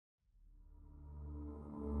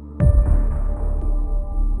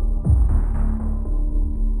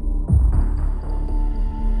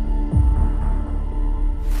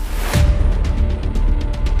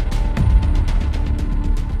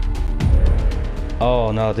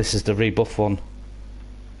Oh no, this is the rebuff one.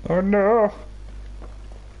 Oh no!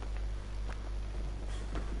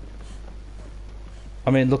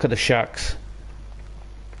 I mean, look at the shacks.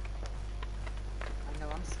 I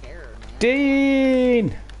know, I'm scared, man.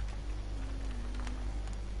 Dean!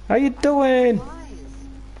 How you doing?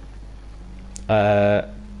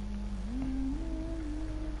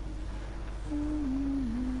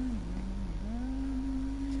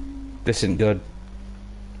 This isn't good.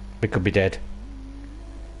 We could be dead.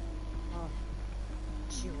 Oh,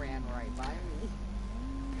 she ran right by me.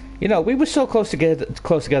 You know, we were so close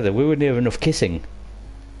together. We were near enough kissing.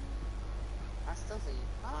 I still see you.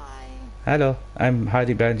 Hi. Hello, I'm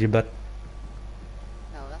hiding behind you, but.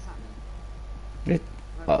 No, that's not me.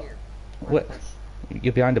 I'm over here. What?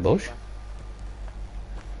 You're behind the bush?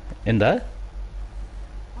 In there?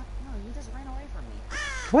 What? No, you just ran away from me.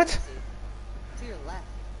 What? To your left.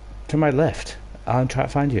 To my left. I'm trying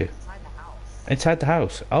to find you. Inside the house. Inside the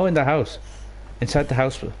house. Oh, in the house. Inside the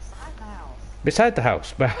house. Beside the house. Beside the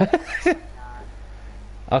house.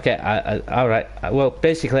 Okay. All right. Well,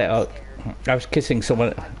 basically, I was kissing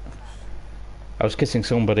someone. I was kissing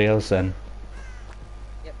somebody else then.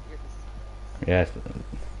 Yep. Yeah.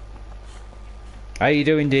 How you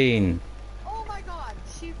doing, Dean? Oh my God!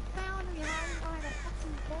 She found me hiding behind a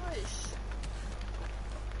fucking bush.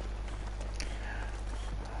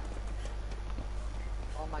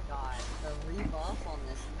 Oh my God! The rebuff on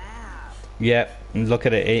this map. Yep. Look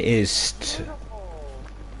at it. It is. Beautiful,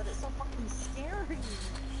 but it's so fucking scary.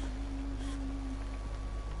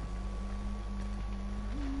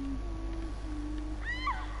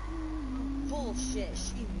 Bullshit!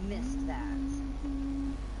 She missed that.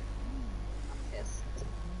 I'm pissed.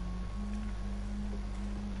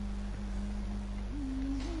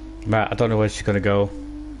 Right. I don't know where she's gonna go.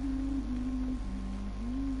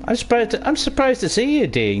 I'm surprised to see you,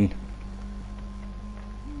 Dean.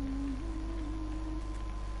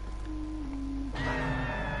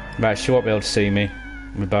 Right, she won't be able to see me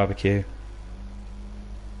with barbecue.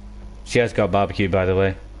 She has got barbecue, by the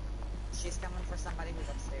way. She's coming for somebody who's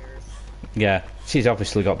upstairs. Yeah, she's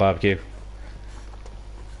obviously got barbecue.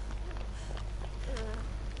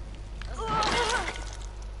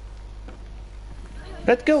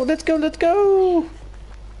 Let's go, let's go, let's go! Do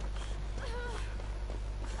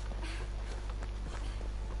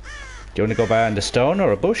you want to go behind a stone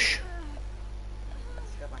or a bush?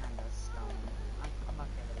 Let's go behind the stone. I'm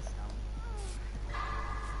okay with the stone.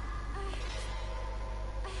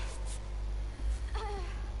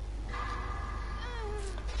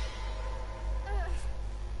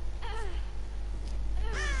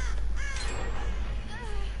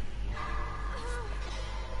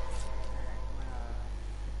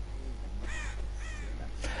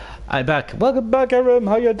 I'm back. Welcome back, Aram.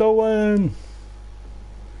 How you doing?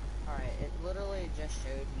 Alright, it literally just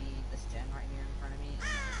showed me this gen right here in front of me and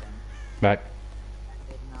another gen. Back. I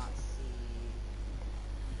did not see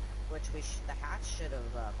which the hatch should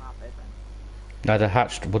have popped open. No, the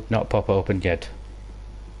hatch would not pop open yet.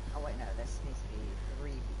 Oh wait, no, this needs to be 3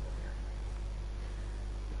 people here.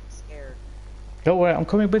 I'm scared. Don't worry, I'm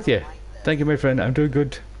coming with you. Like Thank you, my friend. I'm doing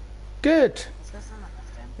good. Good. Let's go swim with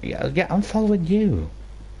this gen. Yeah, I'm following you.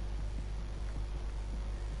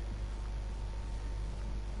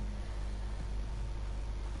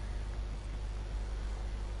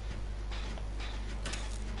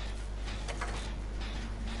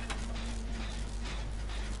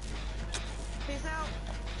 Peace out.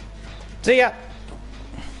 See ya.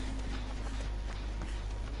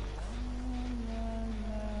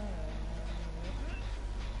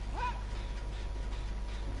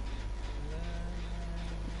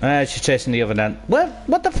 She's chasing the other ant.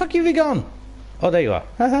 What the fuck have you gone? Oh, there you are.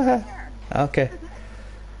 Okay.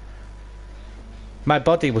 My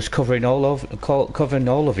body was covering all of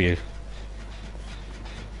you.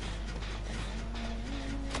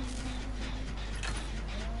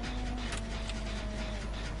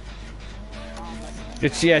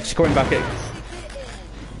 She's going back.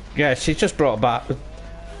 Yeah, she just brought back.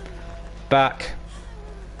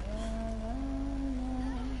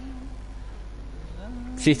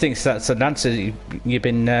 She thinks that's an answer you've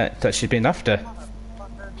been that she's been after.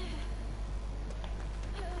 Motherfucker.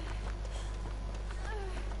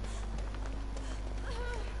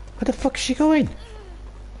 Where the fuck is she going?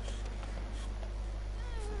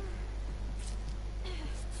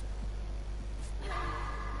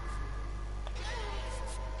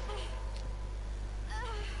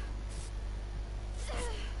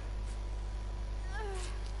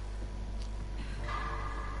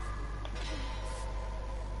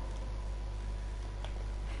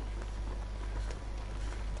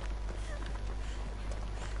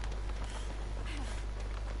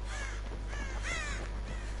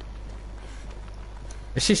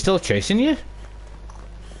 Is she still chasing you?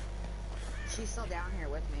 She's still down here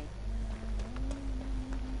with me.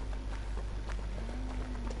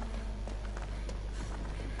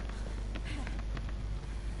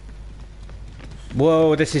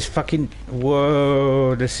 Whoa, this is fucking...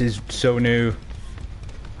 Whoa, this is so new.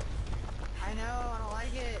 I know, I don't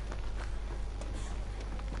like it.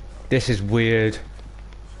 This is weird.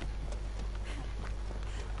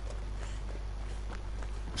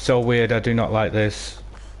 So weird, I do not like this.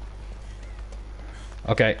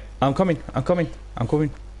 Okay, I'm coming, I'm coming, I'm coming.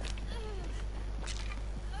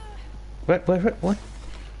 Where, what?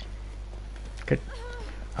 Okay,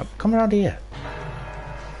 come around here.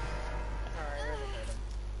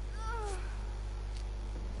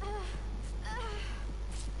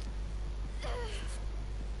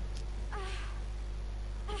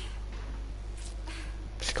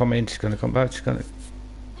 She's coming, she's gonna come back, she's gonna...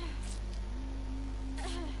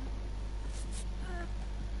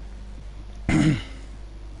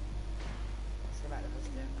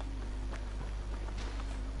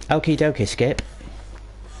 Okie dokie, Skip.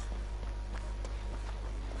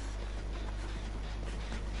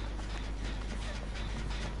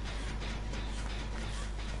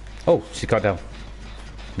 Oh, she got down.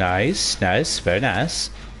 Nice, nice, very nice.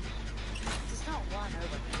 Just don't run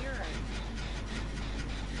over here.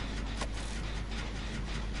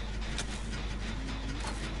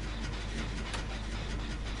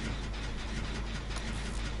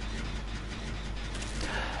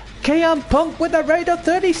 KM Punk with a raid of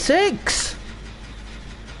 36!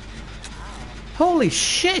 Holy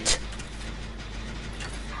shit!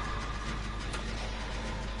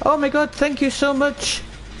 Oh my god, thank you so much!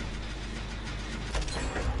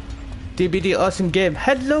 DBD awesome game.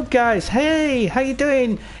 Hello guys, hey, how you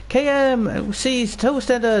doing? KM, see,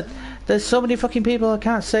 Toaster, there's so many fucking people I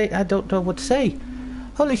can't say, I don't know what to say.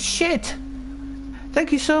 Holy shit!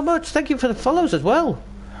 Thank you so much, thank you for the follows as well.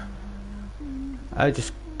 I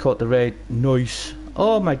just caught the raid, nice.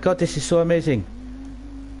 Oh my god, this is so amazing.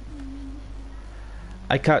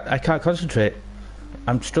 I can't concentrate.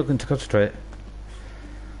 I'm struggling to concentrate.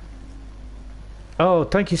 Oh,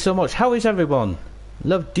 thank you so much. How is everyone?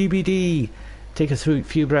 Love DBD. Take a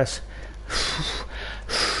few breaths.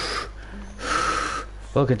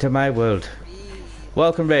 Welcome to my world.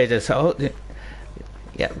 Welcome, Raiders. Oh,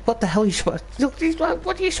 yeah, what the hell are you supposed?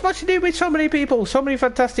 What are you supposed to do with so many people? So many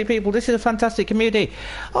fantastic people. This is a fantastic community.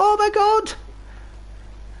 Oh my god!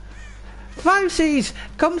 5Cs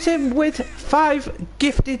comes in with 5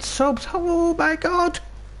 gifted subs. Oh my god!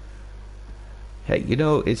 Hey, you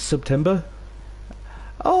know it's September.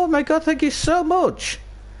 Oh my god! Thank you so much.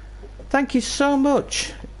 Thank you so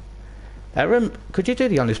much. Aaron, could you do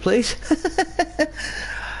the honors, please?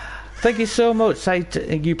 Thank you so much.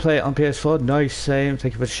 You play it on PS4. Nice, same.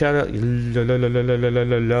 Thank you for the shout out.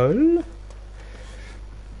 Lol.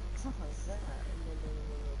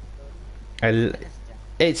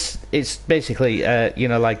 It's basically you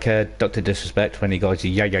know, like Dr. Disrespect when he goes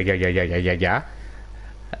yeah,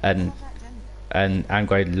 and I'm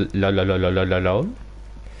going lol.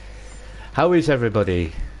 How is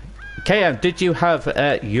everybody? KM, did you have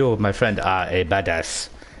you, my friend, are a badass.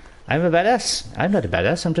 I'm a badass? I'm not a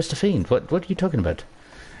badass, I'm just a fiend. What are you talking about?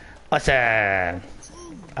 Awesome!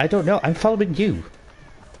 I don't know, I'm following you.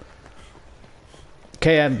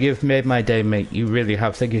 KM, you've made my day, mate. You really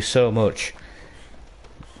have. Thank you so much.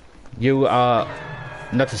 You are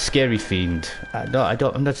not a scary fiend. No,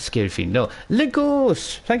 I'm not a scary fiend. No.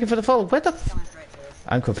 Linkos! Thank you for the follow. Where the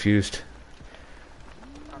I'm confused.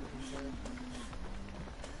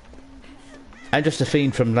 I'm just a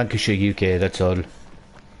fiend from Lancashire, UK, that's all.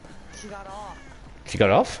 She got off. She got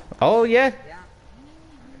off? Oh, yeah? Yeah.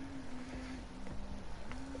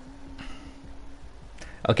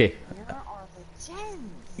 Okay. Where are the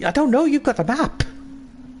gens? I don't know, you've got the map.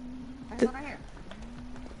 There's one right here.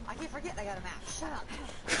 I can't forget I got a map. Shut up.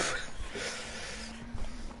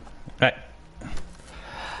 Right.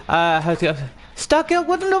 How's it go? Starkill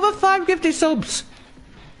with another 5 gifted subs!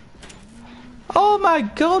 Oh my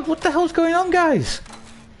god, what the hell's going on, guys?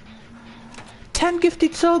 10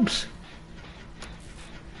 gifted subs!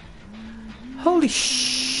 Holy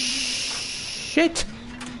shit!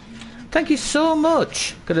 Thank you so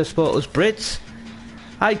much. Gonna support us Brits.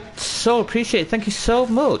 I so appreciate it. Thank you so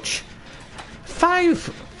much. 5!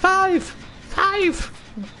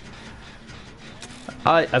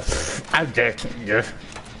 I'm dead.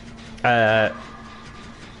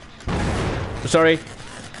 Sorry.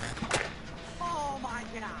 Oh my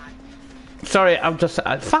god. Sorry, I'm just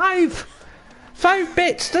 5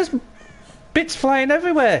 bits. There's bits flying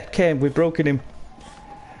everywhere. Kane, we've broken him.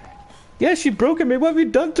 Yes, you've broken me. What have you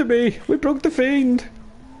done to me? We broke the fiend.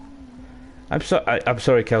 I'm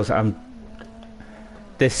sorry, Kels.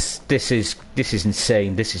 This is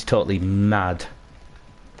insane. This is totally mad.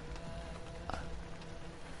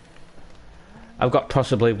 I've got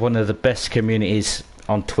possibly one of the best communities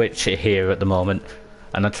on Twitch here at the moment,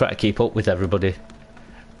 and I try to keep up with everybody.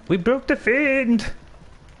 We broke the fiend.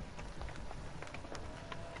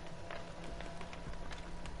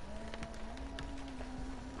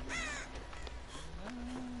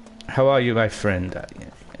 How are you, my friend?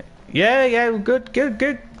 Yeah,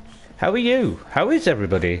 good. How are you? How is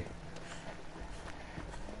everybody?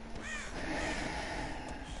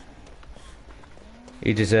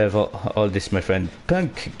 You deserve all this, my friend.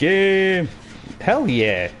 Punk game! Hell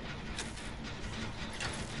yeah!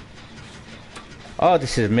 Oh,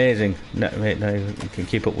 this is amazing. No, wait, no, you can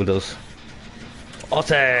keep up with us.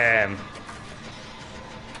 Awesome!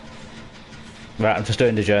 Right, I'm just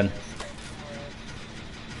doing the gen.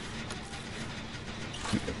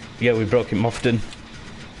 Yeah, we broke him often.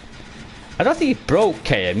 I don't think you broke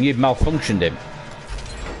KM, you malfunctioned him.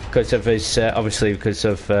 Because of his, obviously because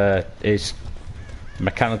of his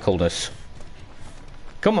mechanicalness.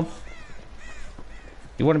 Come on.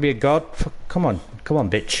 You want to be a god? Come on,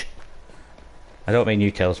 bitch. I don't mean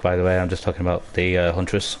you, Kels, by the way, I'm just talking about the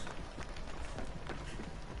Huntress.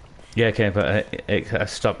 Yeah, okay, but I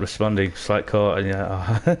stopped responding, slight caught, and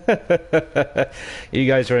yeah. Oh. You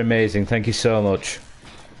guys are amazing, thank you so much.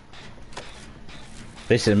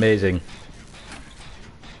 This is amazing.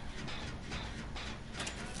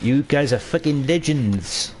 You guys are fucking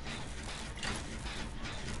legends.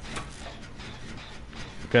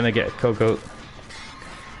 Gonna get a Coco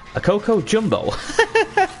Jumbo.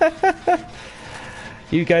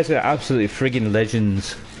 You guys are absolutely friggin'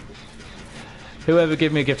 legends. Whoever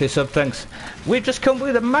give me a gift of sub, thanks. We've just come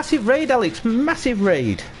with a massive raid, Alex. Massive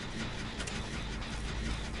raid.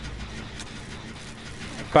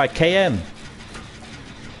 By KM.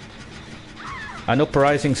 An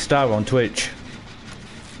uprising star on Twitch.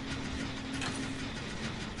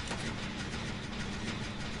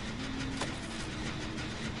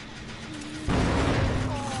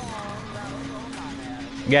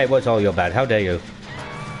 Yeah, it was all your bad. How dare you?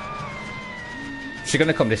 She's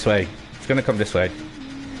gonna come this way. She's gonna come this way.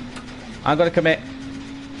 I'm gonna commit.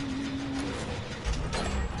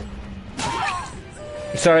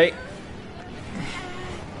 Sorry.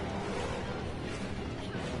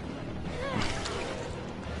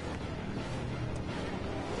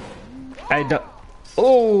 I don't.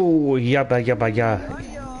 Oh, yabba yabba ya.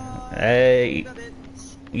 Hey.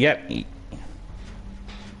 Yep.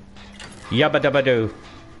 Yabba dabba doo.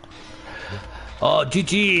 Oh,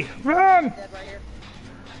 GG! Run!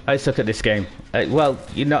 I suck at this game. Well,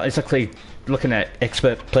 you're not exactly looking at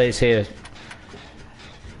expert players here,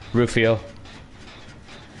 Rufio.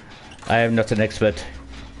 I am not an expert.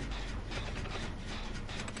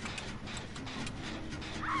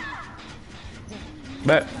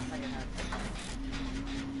 But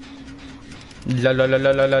la la la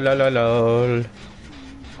la la la la la la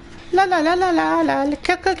la la la la la la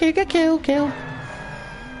kill.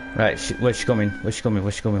 Right, where's she coming? Where's she coming?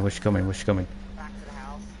 Where's she coming? Where's she coming? Where's she coming? Back to the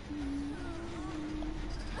house.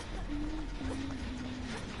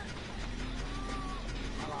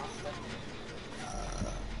 I lost it.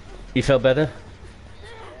 You felt better?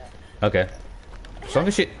 Yeah. Okay. As long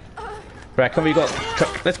as she... Right, come on,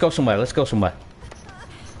 let's go somewhere, let's go somewhere.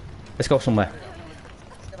 Let's go somewhere.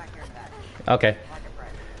 Let's go back here in bed. Okay. Like a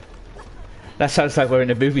friend. That sounds like we're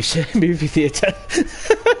in a movie theatre.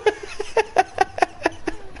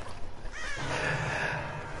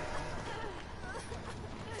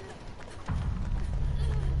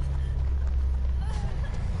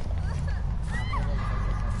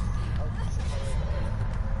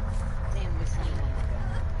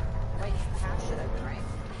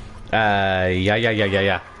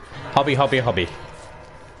 Yeah. Hobby. This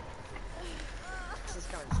is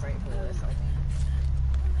coming straight for this,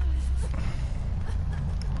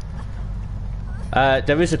 I think.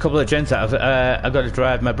 There is a couple of gents that I've got to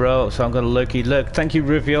drive, my bro, so I'm going to lurky look. Thank you,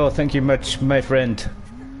 Rufio. Thank you much, my friend.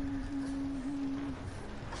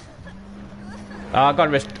 I got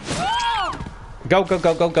to risk. Go.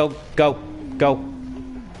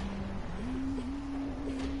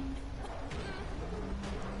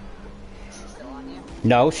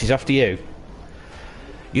 No, she's after you.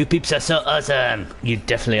 You peeps are so awesome. You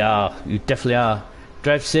definitely are.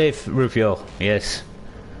 Drive safe, Rufio. Yes.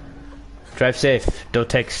 Drive safe. Don't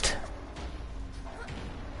text.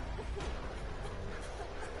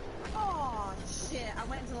 Oh, shit. I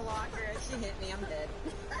went into the locker and she hit me. I'm dead.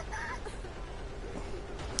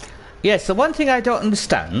 Yes, the one thing I don't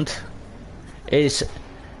understand is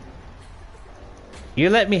you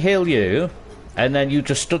let me heal you, and then you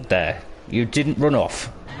just stood there. You didn't run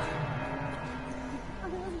off. I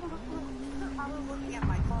was looking at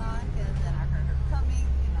my clock, and then I heard her coming,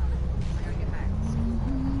 and I gotta get back to school.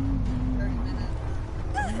 30 minutes.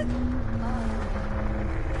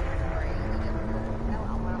 Sorry, no,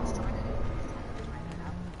 what I was trying to do was trying to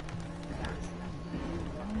find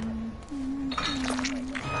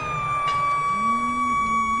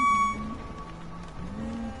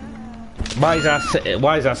Why is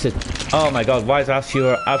that? Oh my god, why is that?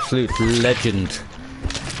 You're an absolute legend.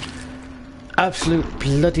 Absolute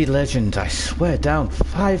bloody legend, I swear down.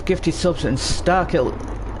 5 gifted subs and Starkill.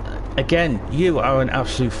 Again, you are an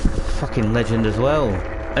absolute fucking legend as well.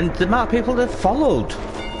 And the amount of people that followed.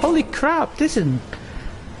 Holy crap, this is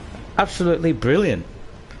absolutely brilliant.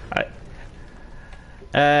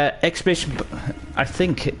 Exclamation... I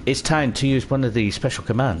think it's time to use one of the special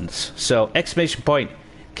commands. So, exclamation point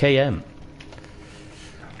KM.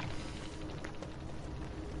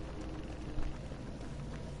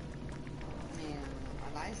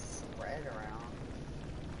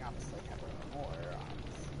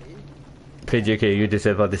 PJK, you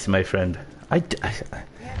deserve all this, my friend. Yeah,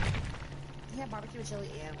 barbecue chili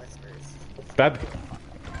and whispers.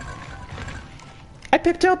 I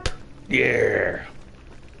picked up! Yeah!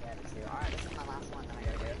 Yeah, me too. Alright, this is my last one, then I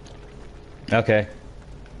gotta go. Okay.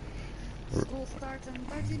 School starts in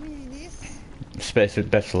 30 minutes. Space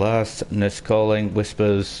with best last, nurse calling,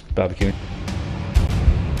 whispers, barbecue.